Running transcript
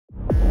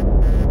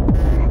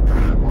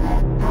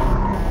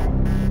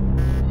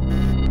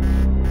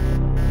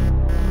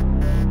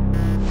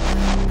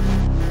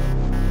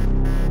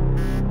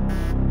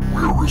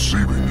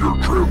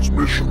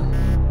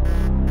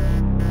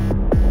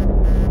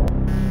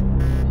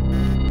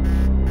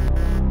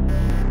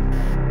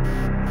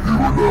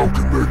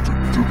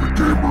connected to the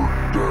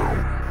Gamer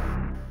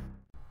Down.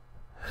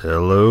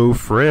 Hello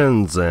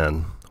friends,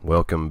 and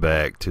welcome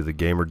back to the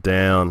Gamer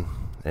Down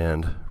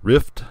and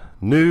Rift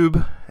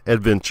Newb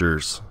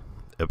Adventures,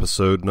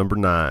 episode number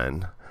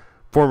 9,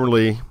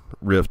 formerly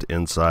Rift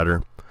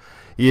Insider.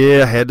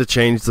 Yeah, I had to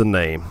change the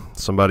name.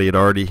 Somebody had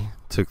already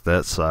took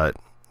that site,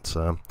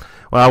 so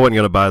well, I wasn't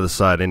going to buy the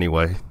site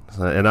anyway,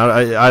 and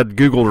I'd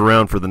googled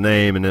around for the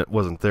name and it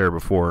wasn't there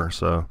before,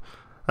 so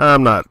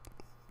I'm not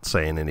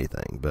saying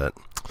anything, but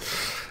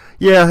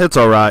yeah, it's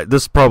alright.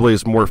 This probably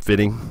is more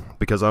fitting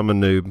because I'm a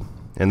noob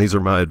and these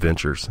are my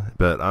adventures,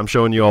 but I'm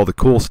showing you all the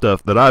cool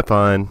stuff that I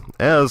find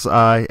as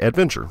I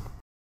adventure.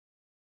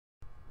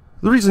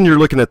 The reason you're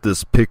looking at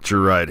this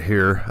picture right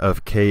here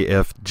of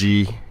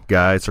KFG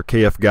Guides or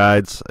KF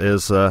Guides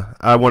is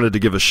I wanted to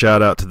give a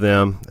shout out to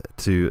them at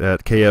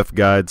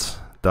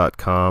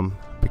kfguides.com,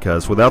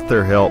 because without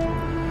their help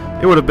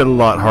it would have been a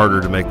lot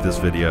harder to make this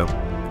video.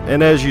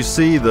 And as you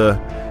see,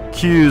 the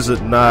queues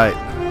at night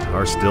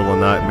are still a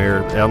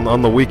nightmare. And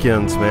on the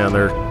weekends, man,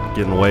 they're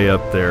getting way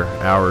up there.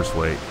 Hours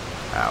wait.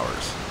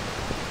 Hours.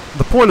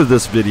 The point of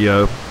this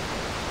video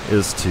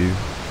is to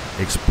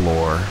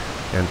explore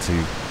and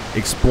to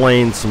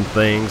explain some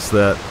things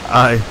that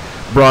I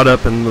brought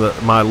up in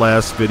my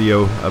last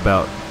video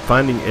about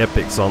finding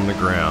epics on the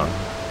ground.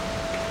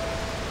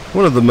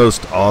 One of the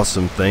most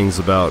awesome things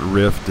about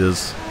Rift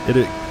is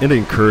it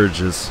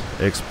encourages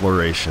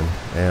exploration,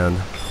 and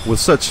with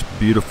such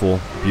beautiful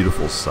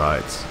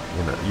sights,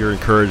 you know, you're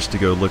encouraged to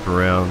go look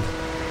around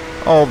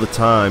all the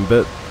time.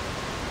 But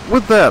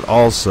with that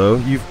also,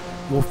 you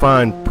will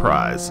find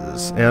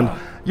prizes, and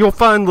you'll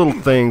find little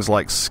things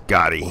like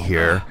Scotty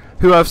here,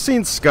 who I've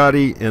seen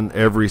Scotty in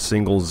every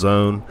single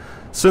zone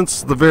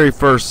since the very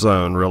first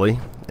zone, really.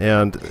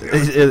 And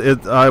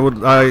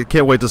I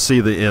can't wait to see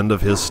the end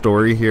of his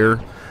story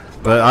here.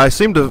 But I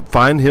seem to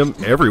find him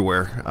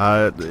everywhere.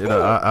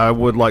 I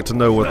would like to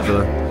know what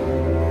the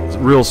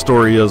real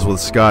story is with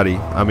Scotty.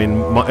 I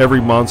mean,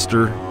 every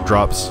monster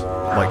drops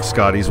like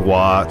Scotty's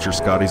watch or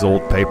Scotty's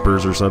old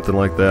papers or something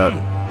like that.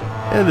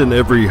 And in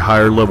every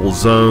higher level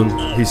zone,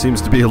 he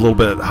seems to be a little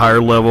bit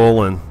higher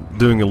level and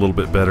doing a little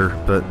bit better.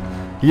 But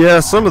yeah,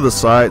 some of the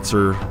sites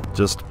are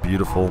just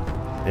beautiful,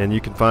 and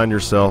you can find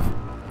yourself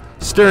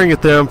staring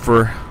at them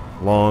for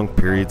long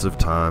periods of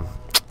time.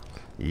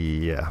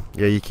 Yeah,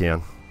 you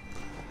can.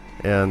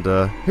 And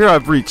here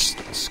I've reached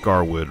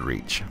Scarwood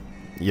Reach.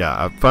 Yeah,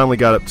 I finally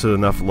got up to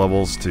enough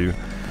levels to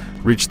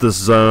reach this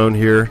zone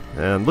here,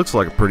 and looks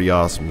like a pretty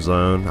awesome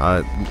zone.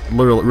 I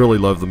really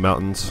love the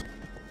mountains.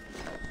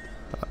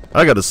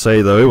 I gotta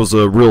say though, it was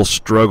a real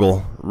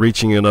struggle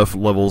reaching enough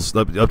levels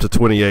up to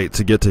 28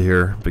 to get to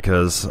here,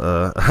 because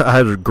I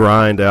had to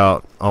grind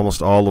out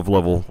almost all of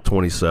level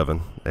 27.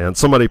 And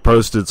somebody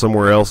posted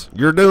somewhere else,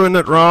 "You're doing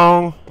it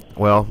wrong."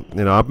 Well,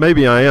 you know,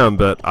 maybe I am,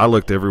 but I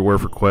looked everywhere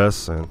for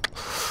quests and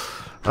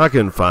I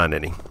couldn't find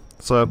any.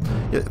 So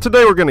yeah,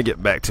 today we're going to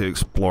get back to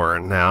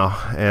exploring now,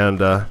 and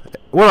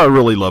what I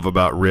really love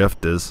about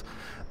Rift is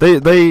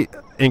they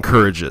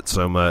encourage it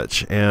so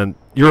much, and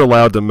you're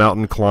allowed to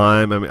mountain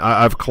climb. I mean,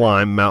 I've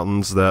climbed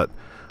mountains that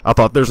I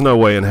thought there's no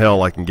way in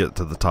hell I can get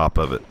to the top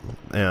of it.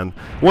 And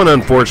one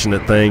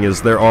unfortunate thing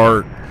is there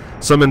are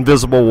some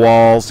invisible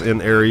walls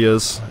in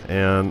areas,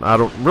 and I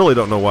really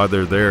don't know why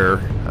they're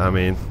there. I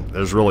mean,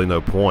 there's really no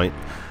point.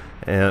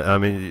 And I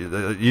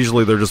mean,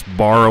 usually they're just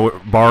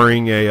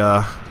barring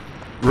a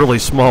really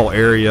small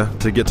area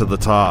to get to the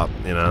top,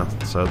 you know.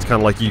 So it's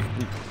kind of like you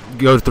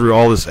go through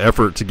all this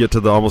effort to get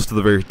to almost to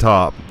the very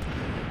top,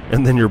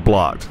 and then you're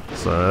blocked.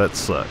 So that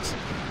sucks.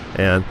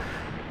 And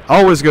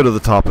I always go to the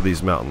top of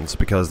these mountains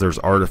because there's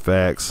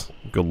artifacts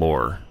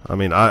galore. I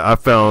mean, I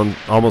found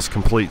almost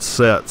complete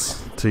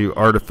sets to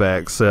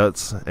artifact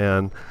sets,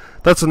 and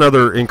that's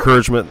another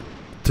encouragement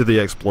to the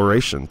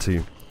exploration,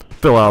 to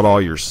fill out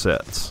all your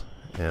sets.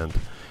 And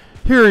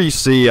here you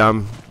see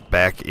I'm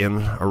back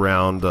in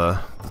around the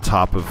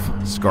top of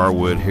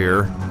Scarwood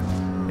here,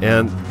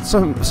 and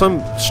some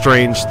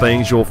strange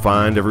things you'll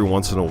find every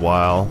once in a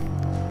while.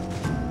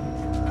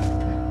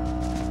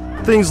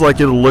 Things like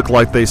it'll look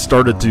like they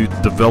started to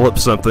develop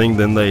something,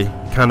 then they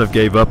kind of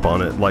gave up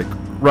on it. Like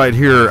right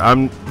here,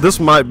 this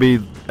might be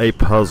a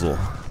puzzle,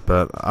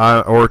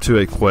 or to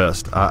a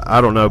quest. I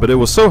don't know, but it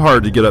was so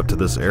hard to get up to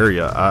this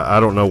area. I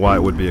don't know why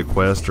it would be a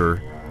quest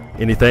or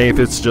anything, if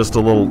it's just a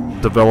little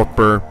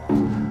developer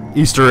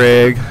Easter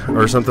egg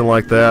or something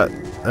like that.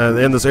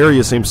 And this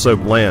area seems so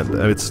bland. I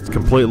mean, it's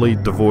completely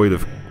devoid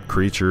of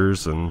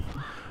creatures and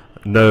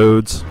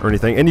nodes or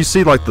anything. And you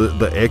see like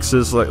the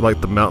X's,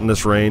 like the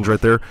mountainous range right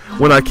there.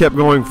 When I kept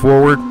going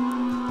forward,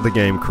 the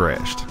game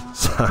crashed.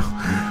 So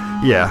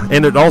yeah,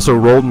 and it also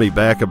rolled me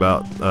back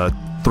about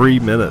 3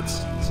 minutes.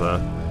 So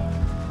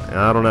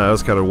I don't know, it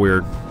was kind of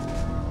weird.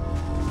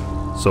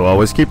 So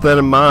always keep that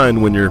in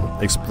mind when you're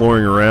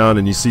exploring around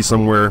and you see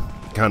somewhere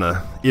kind of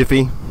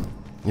iffy.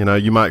 You know,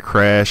 you might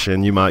crash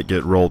and you might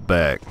get rolled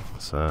back.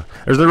 So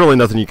there's really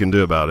nothing you can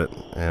do about it.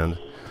 And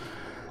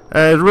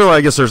really,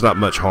 I guess there's not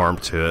much harm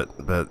to it.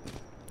 But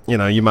you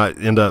know, you might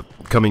end up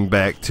coming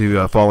back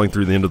to falling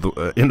through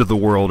the end of the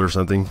world or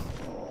something.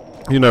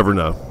 You never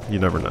know. You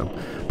never know.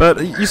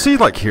 But you see,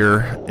 like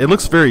here, it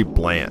looks very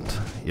bland.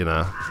 You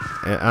know,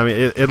 I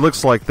mean, it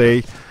looks like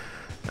they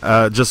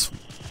just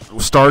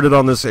started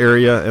on this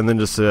area and then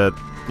just said,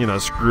 you know,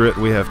 screw it,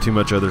 we have too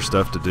much other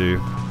stuff to do,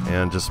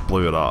 and just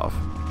blew it off.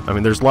 I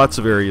mean, there's lots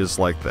of areas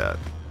like that,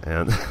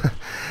 and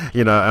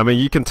you know, I mean,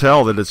 you can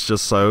tell that it's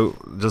just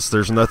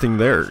there's nothing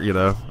there. You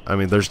know, I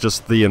mean, there's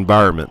just the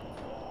environment.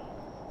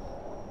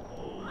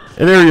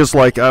 In areas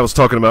like I was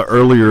talking about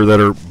earlier that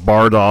are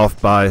barred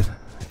off by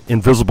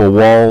invisible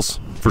walls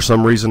for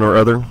some reason or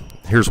other,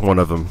 here's one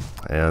of them,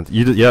 and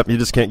you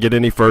just can't get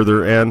any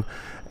further. And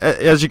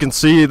as you can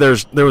see, there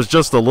was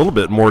just a little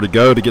bit more to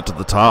go to get to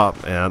the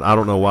top, and I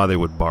don't know why they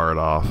would bar it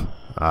off.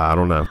 I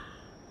don't know.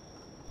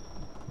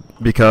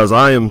 Because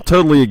I am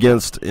totally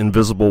against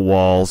invisible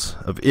walls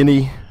of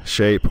any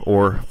shape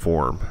or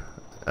form,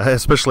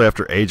 especially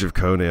after Age of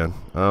Conan.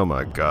 Oh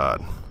my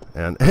God.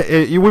 And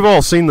we've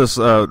all seen this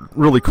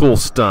really cool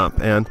stump,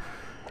 and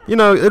you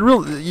know,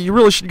 you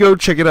really should go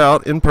check it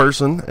out in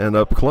person and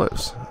up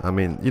close. I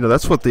mean, you know,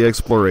 that's what the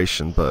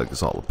exploration bug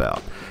is all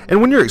about.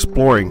 And when you're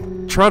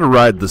exploring, try to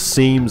ride the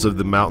seams of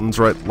the mountains,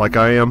 right, like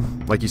I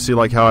am, like you see,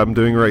 like how I'm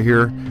doing right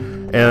here.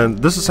 And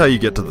this is how you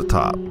get to the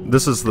top.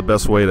 This is the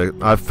best way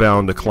I've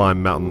found to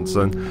climb mountains.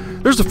 And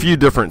there's a few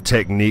different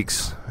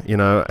techniques, you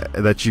know,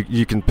 that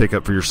you can pick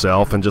up for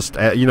yourself, and just,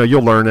 you know,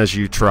 you'll learn as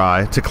you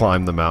try to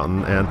climb the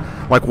mountain. And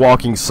like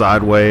walking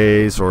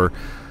sideways, or,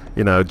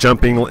 you know,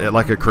 jumping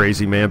like a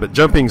crazy man, but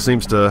jumping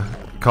seems to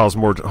cause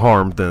more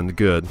harm than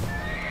good.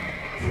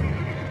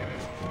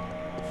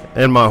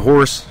 And my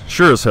horse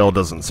sure as hell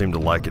doesn't seem to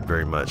like it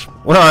very much.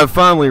 Well, I've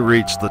finally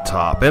reached the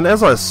top, and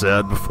as I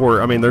said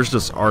before, I mean, there's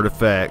just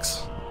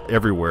artifacts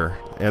everywhere.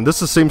 And this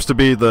seems to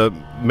be the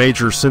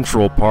major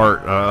central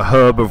part,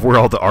 hub of where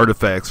all the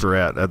artifacts are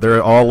at.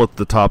 They're all at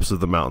the tops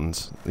of the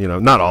mountains. You know,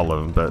 not all of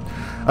them, but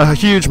a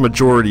huge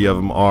majority of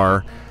them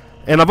are.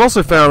 And I've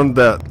also found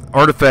that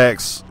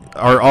artifacts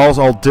are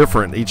all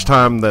different each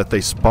time that they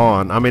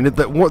spawn. I mean,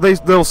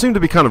 they'll seem to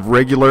be kind of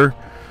regular,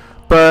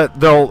 but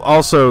they'll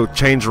also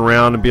change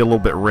around and be a little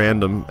bit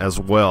random as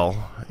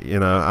well. You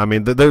know, I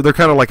mean, they're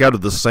kind of like out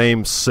of the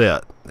same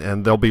set,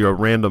 and they'll be a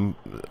random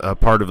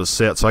part of a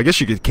set. So I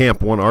guess you could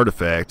camp one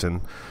artifact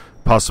and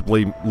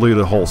possibly loot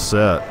a whole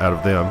set out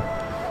of them.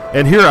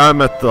 And here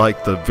I'm at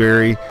the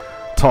very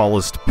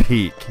tallest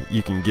peak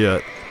you can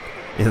get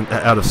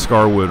out of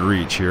Scarwood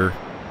Reach here.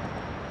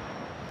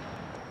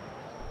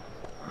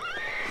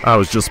 I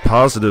was just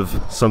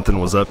positive something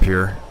was up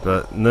here,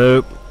 but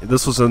nope.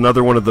 This was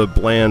another one of the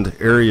bland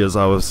areas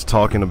I was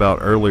talking about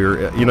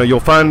earlier. You know, you'll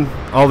find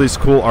all these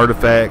cool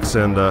artifacts,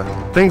 and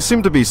things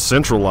seem to be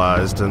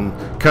centralized and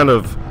kind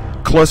of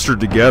clustered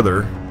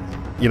together.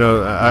 You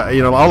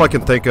know, all I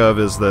can think of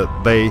is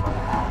that they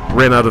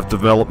ran out of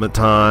development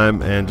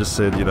time and just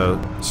said, you know,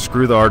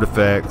 screw the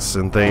artifacts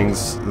and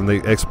things and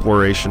the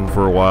exploration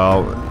for a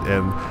while.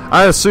 And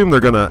I assume they're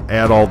going to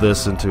add all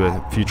this into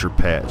a future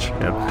patch.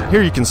 And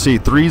here you can see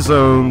 3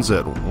 zones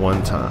at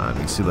one time. You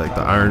can see like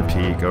the Iron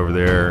Peak over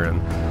there,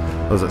 and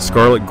was it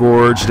Scarlet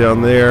Gorge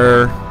down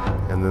there,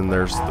 and then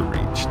there's the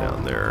Reach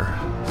down there.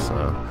 So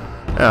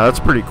yeah, that's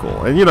pretty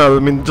cool. And you know, I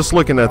mean, just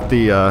looking at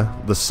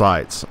the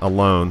sites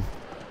alone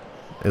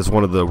is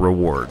one of the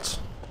rewards.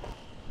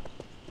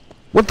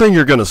 One thing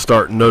you're going to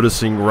start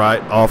noticing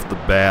right off the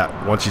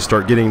bat once you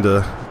start getting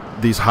to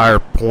these higher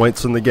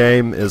points in the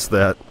game is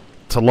that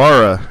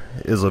Talara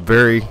is a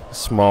very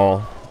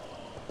small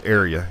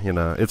area. You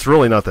know, it's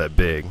really not that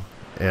big,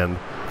 and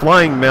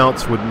flying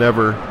mounts would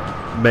never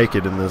make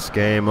it in this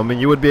game. I mean,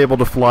 you would be able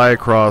to fly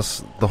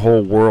across the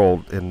whole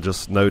world in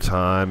just no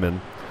time,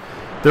 and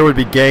there would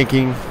be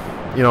ganking,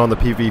 you know, on the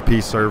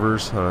PvP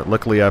servers.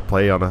 Luckily I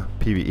play on a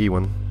PvE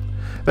one.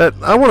 But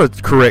I want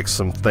to correct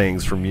some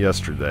things from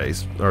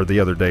yesterday's, or the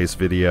other day's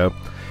video.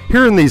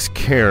 Here in these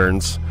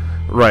cairns,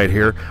 right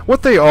here,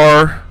 what they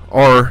are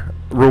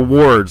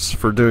rewards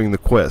for doing the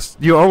quest.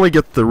 You only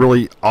get the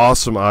really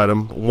awesome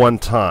item one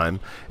time,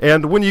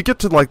 and when you get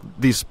to like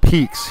these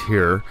peaks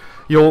here,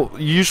 you'll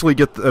usually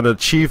get an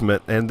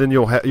achievement, and then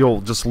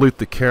you'll just loot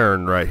the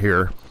cairn right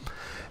here.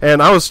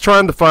 And I was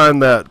trying to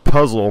find that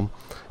puzzle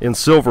in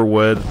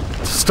Silverwood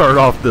to start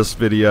off this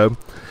video.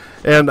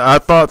 And I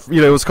thought, you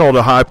know, it was called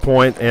a high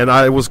point, and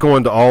I was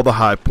going to all the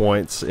high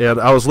points, and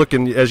I was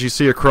looking, as you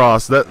see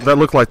across, that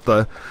looked like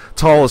the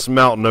tallest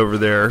mountain over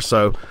there.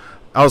 So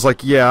I was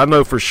like, yeah, I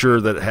know for sure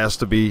that it has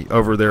to be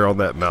over there on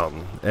that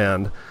mountain.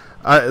 And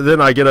then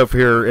I get up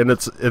here, and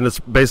it's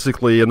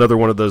basically another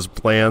one of those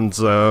bland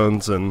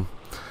zones, and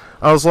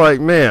I was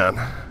like, man,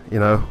 you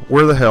know,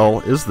 where the hell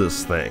is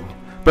this thing?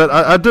 But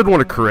I did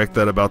want to correct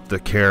that about the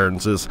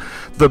cairns. Is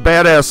the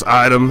badass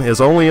item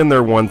is only in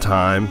there one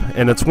time,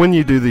 and it's when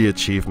you do the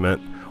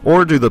achievement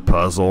or do the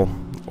puzzle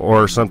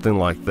or something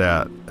like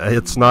that.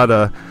 It's not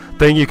a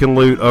thing you can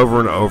loot over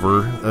and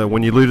over.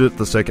 When you loot it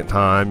the second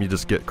time, you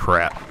just get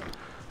crap.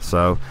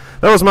 So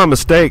that was my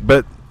mistake.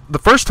 But the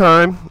first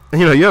time,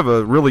 you have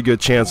a really good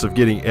chance of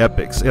getting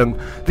epics. And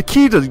the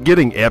key to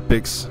getting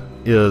epics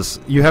is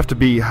you have to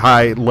be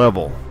high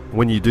level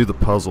when you do the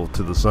puzzle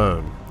to the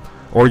zone,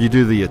 or you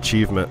do the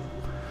achievement.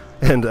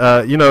 And,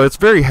 it's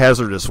very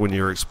hazardous when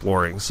you're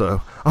exploring,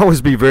 so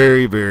always be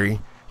very, very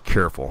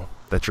careful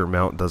that your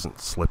mount doesn't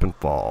slip and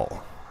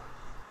fall.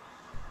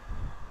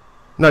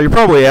 Now, you're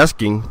probably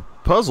asking,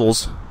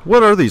 puzzles?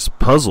 What are these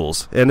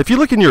puzzles? And if you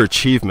look in your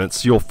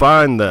achievements, you'll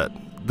find that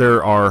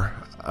there are,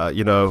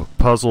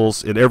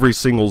 puzzles in every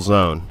single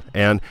zone.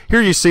 And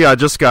here you see I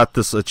just got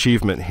this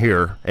achievement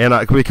here,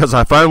 and because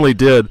I finally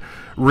did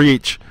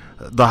reach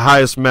the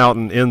highest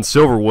mountain in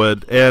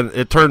Silverwood, and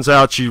it turns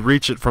out you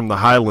reach it from the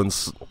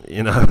highlands,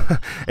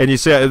 and you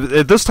see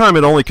at this time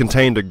it only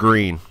contained a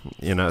green,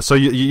 so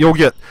you'll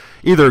get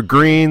either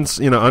greens,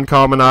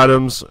 uncommon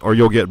items, or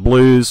you'll get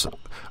blues,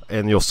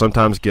 and you'll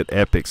sometimes get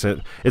epics.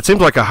 And it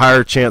seems like a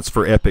higher chance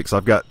for epics.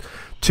 I've got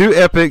 2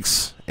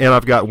 epics and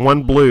I've got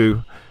 1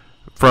 blue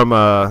from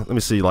let me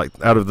see, like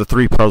out of the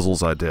 3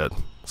 puzzles I did.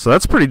 So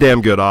that's pretty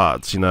damn good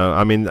odds,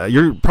 I mean,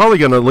 you're probably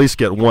going to at least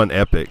get 1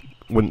 epic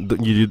when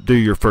you do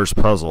your first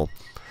puzzle.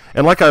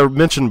 And like I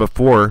mentioned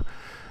before,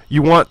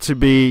 you want to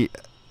be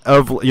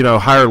of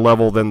higher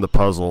level than the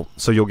puzzle,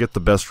 so you'll get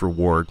the best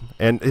reward.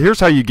 And here's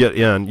how you get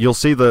in. You'll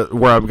see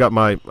where I've got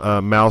my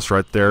mouse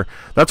right there.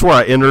 That's where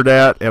I entered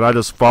at, and I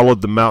just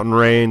followed the mountain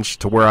range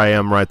to where I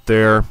am right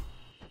there.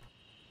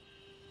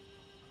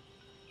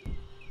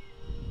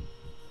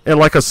 And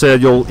like I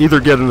said, you'll either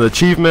get an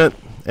achievement,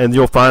 and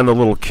you'll find a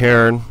little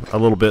cairn a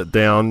little bit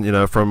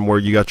down, from where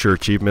you got your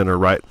achievement, or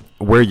right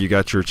where you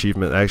got your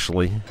achievement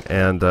actually.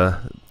 And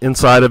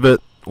inside of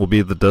it will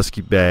be the dusky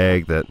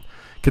bag that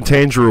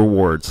contains your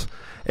rewards.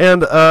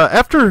 And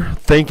after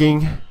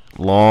thinking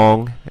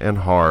long and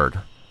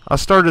hard, I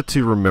started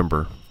to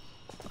remember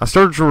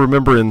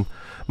in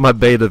my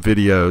beta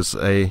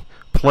videos a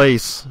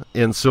place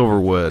in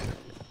Silverwood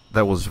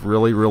that was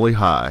really, really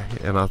high.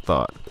 And I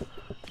thought,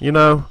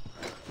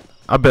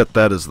 I bet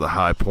that is the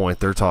high point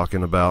they're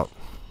talking about.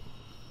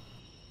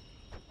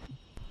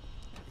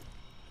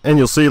 And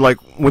you'll see, like,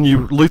 when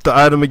you loot the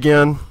item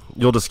again,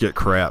 you'll just get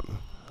crap.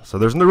 So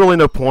there's really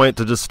no point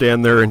to just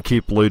stand there and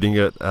keep looting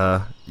it.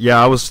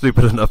 Yeah, I was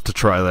stupid enough to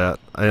try that.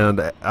 And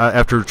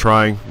after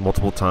trying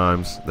multiple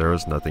times, there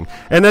was nothing.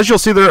 And as you'll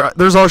see,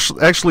 there's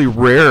actually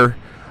rare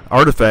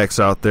artifacts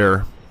out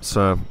there.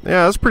 So,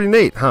 yeah, that's pretty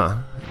neat, huh?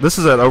 This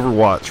is at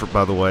Overwatch,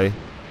 by the way.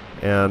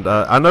 And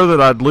I know that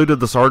I'd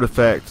looted this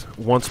artifact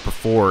once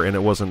before, and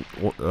it wasn't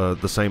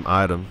the same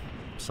item.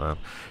 So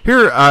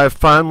here I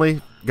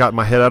finally got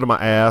my head out of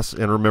my ass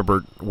and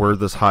remembered where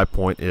this high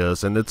point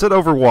is, and it's at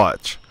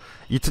Overwatch.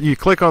 You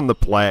click on the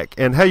plaque,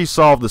 and how you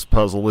solve this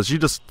puzzle is you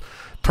just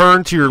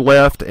turn to your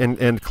left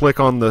and click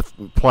on the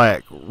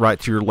plaque right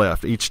to your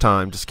left each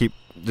time. Just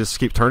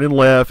keep turning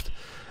left,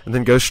 and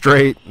then go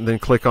straight, and then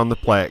click on the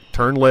plaque.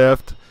 Turn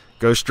left,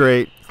 go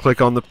straight,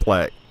 click on the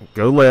plaque.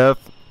 Go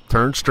left,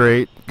 turn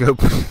straight, go.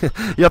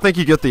 Yeah, I think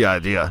you get the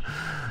idea.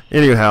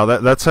 Anyhow,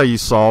 that's how you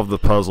solve the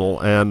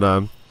puzzle,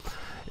 and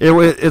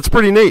it's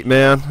pretty neat,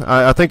 man.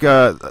 I think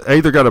I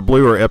either got a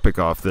blue or epic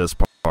off this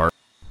part.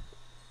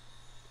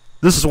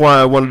 This is why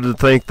I wanted to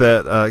thank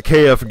that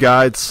KF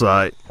Guides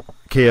site,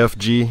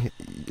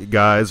 KFG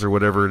Guides or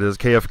whatever it is,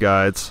 KF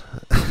Guides,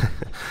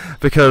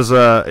 because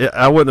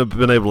I wouldn't have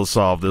been able to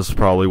solve this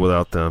probably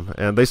without them.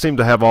 And they seem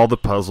to have all the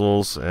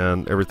puzzles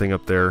and everything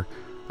up there.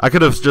 I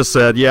could have just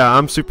said, yeah,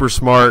 I'm super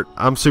smart,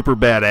 I'm super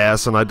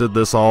badass, and I did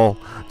this all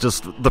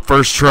just the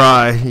first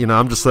try,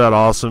 I'm just that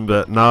awesome.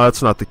 But no,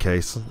 that's not the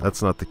case.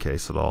 That's not the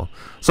case at all.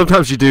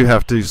 Sometimes you do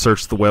have to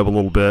search the web a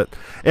little bit.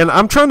 And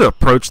I'm trying to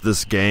approach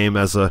this game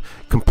as a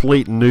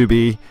complete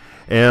newbie,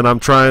 and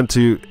I'm trying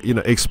to,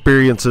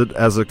 experience it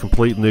as a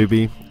complete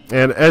newbie.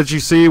 And as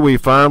you see, we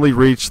finally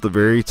reached the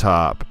very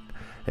top.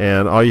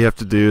 And all you have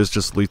to do is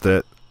just loot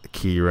that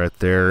key right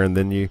there, and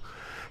then you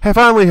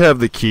finally have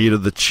the key to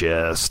the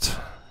chest.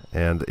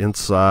 And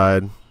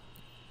inside,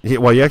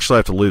 well, you actually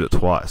have to loot it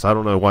twice. I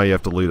don't know why you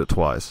have to loot it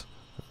twice.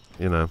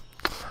 I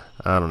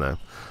don't know.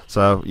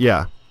 So,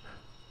 yeah.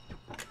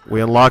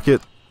 We unlock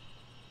it.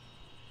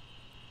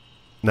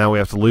 Now we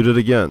have to loot it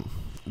again.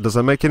 Does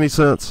that make any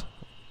sense?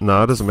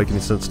 No, it doesn't make any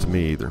sense to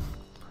me either.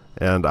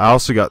 And I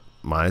also got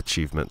my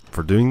achievement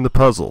for doing the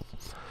puzzle.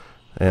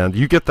 And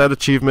you get that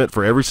achievement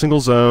for every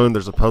single zone.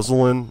 There's a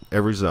puzzle in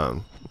every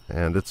zone.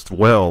 And it's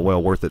well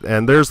worth it.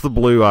 And there's the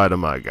blue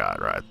item I got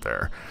right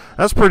there.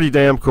 That's pretty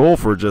damn cool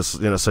for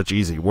just, such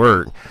easy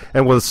work.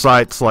 And with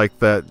sites like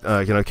that,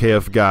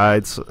 KF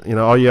Guides,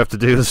 all you have to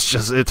do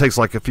is it takes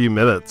like a few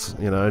minutes,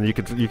 and you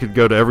could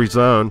go to every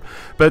zone.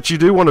 But you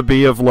do want to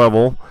be of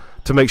level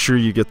to make sure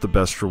you get the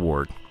best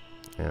reward.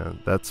 And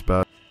that's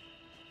about it.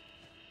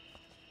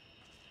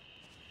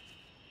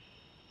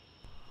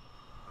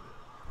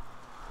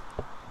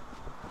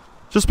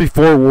 Just be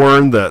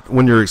forewarned that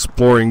when you're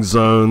exploring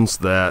zones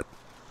that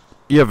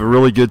you have a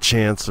really good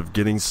chance of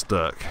getting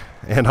stuck.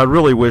 And I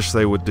really wish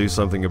they would do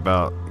something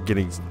about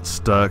getting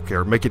stuck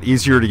or make it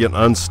easier to get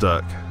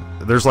unstuck.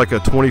 There's like a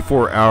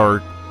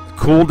 24-hour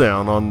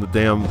cooldown on the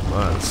damn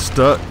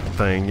stuck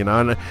thing, you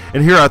know.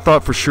 And here I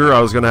thought for sure I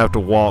was going to have to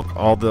walk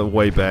all the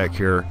way back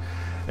here.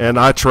 And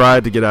I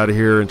tried to get out of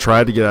here and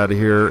tried to get out of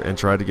here and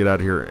tried to get out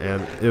of here.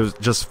 And it was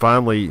just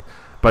finally,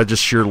 by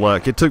just sheer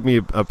luck. It took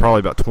me probably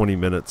about 20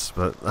 minutes,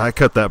 but I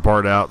cut that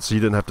part out so you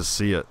didn't have to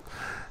see it.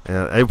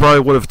 And it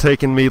probably would have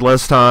taken me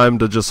less time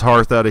to just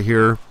hearth out of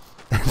here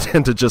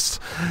and to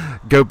just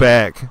go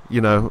back,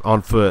 you know,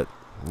 on foot.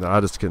 No,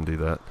 I just couldn't do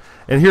that.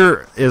 And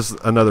here is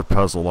another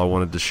puzzle I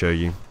wanted to show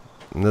you.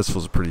 And this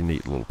was a pretty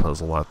neat little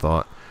puzzle, I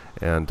thought.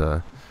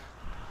 And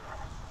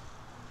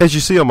as you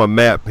see on my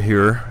map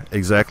here,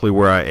 exactly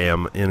where I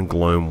am in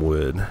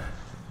Gloamwood.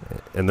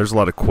 And there's a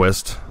lot of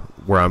quests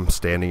where I'm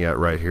standing at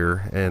right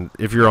here. And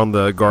if you're on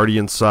the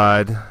Guardian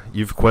side,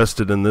 you've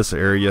quested in this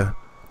area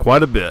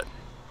quite a bit.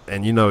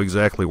 And you know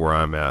exactly where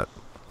I'm at.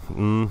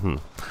 And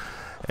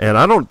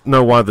I don't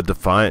know why the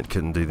Defiant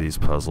couldn't do these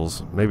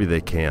puzzles. Maybe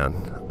they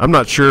can. I'm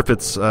not sure if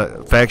it's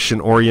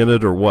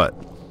faction-oriented or what.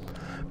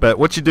 But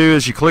what you do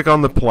is you click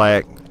on the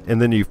plaque, and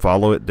then you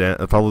follow it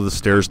down, follow the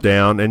stairs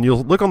down, and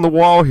you'll look on the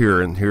wall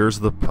here, and here's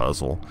the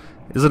puzzle.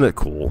 Isn't it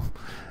cool?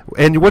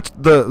 And what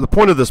the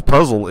point of this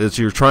puzzle is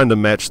you're trying to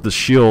match the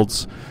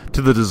shields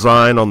to the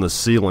design on the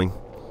ceiling.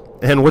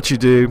 And what you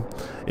do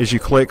is you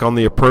click on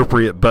the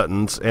appropriate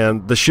buttons,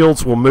 and the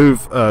shields will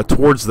move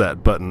towards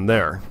that button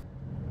there.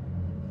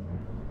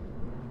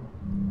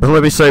 And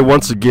let me say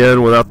once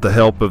again, without the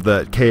help of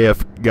that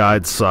KF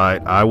guide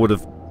site, I would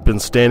have been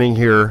standing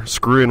here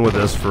screwing with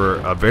this for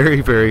a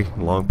very, very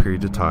long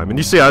period of time. And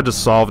you see, I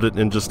just solved it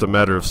in just a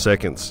matter of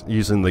seconds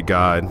using the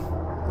guide.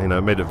 You know,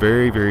 it made it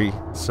very, very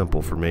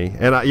simple for me.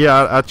 And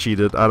I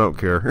cheated. I don't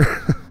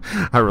care.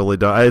 I really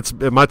don't. It's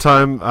at my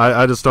time.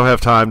 I just don't have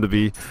time to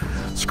be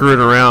screwing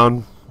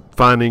around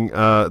finding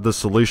the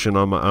solution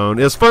on my own.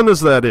 As fun as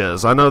that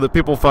is, I know that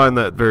people find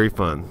that very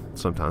fun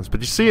sometimes. But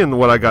you see in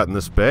what I got in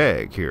this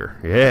bag here.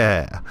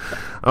 Yeah.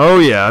 Oh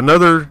yeah,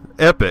 another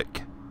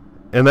epic.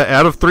 And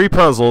out of 3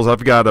 puzzles,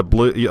 I've got a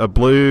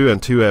blue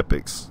and 2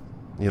 epics.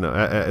 You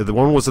know, the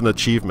one was an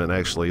achievement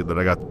actually that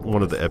I got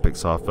one of the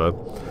epics off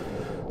of.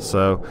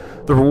 So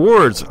the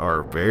rewards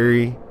are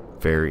very,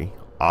 very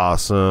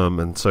awesome.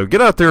 And so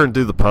get out there and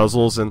do the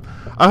puzzles. And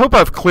I hope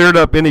I've cleared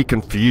up any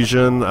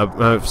confusion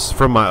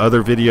from my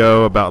other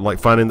video about like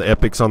finding the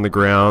epics on the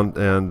ground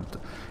and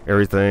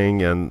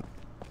everything and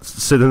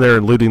sitting there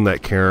and looting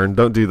that Cairn.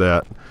 Don't do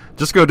that.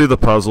 Just go do the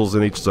puzzles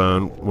in each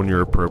zone when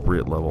you're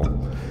appropriate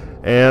level.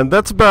 And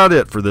that's about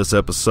it for this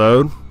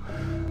episode.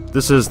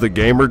 This is the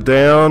Gamer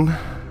Down,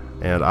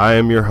 and I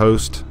am your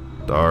host,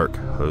 Dark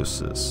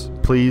Hostess.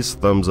 Please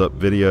thumbs up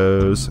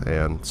videos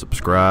and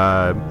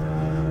subscribe.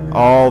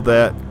 All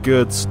that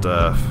good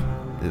stuff.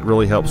 It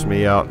really helps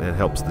me out and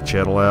helps the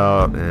channel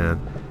out and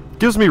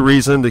gives me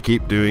reason to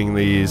keep doing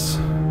these.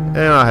 And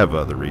I have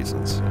other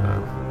reasons. You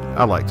know,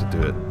 I like to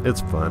do it.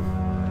 It's fun.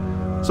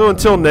 So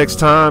until next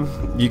time,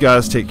 you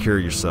guys take care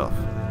of yourself.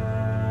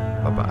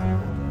 Bye-bye.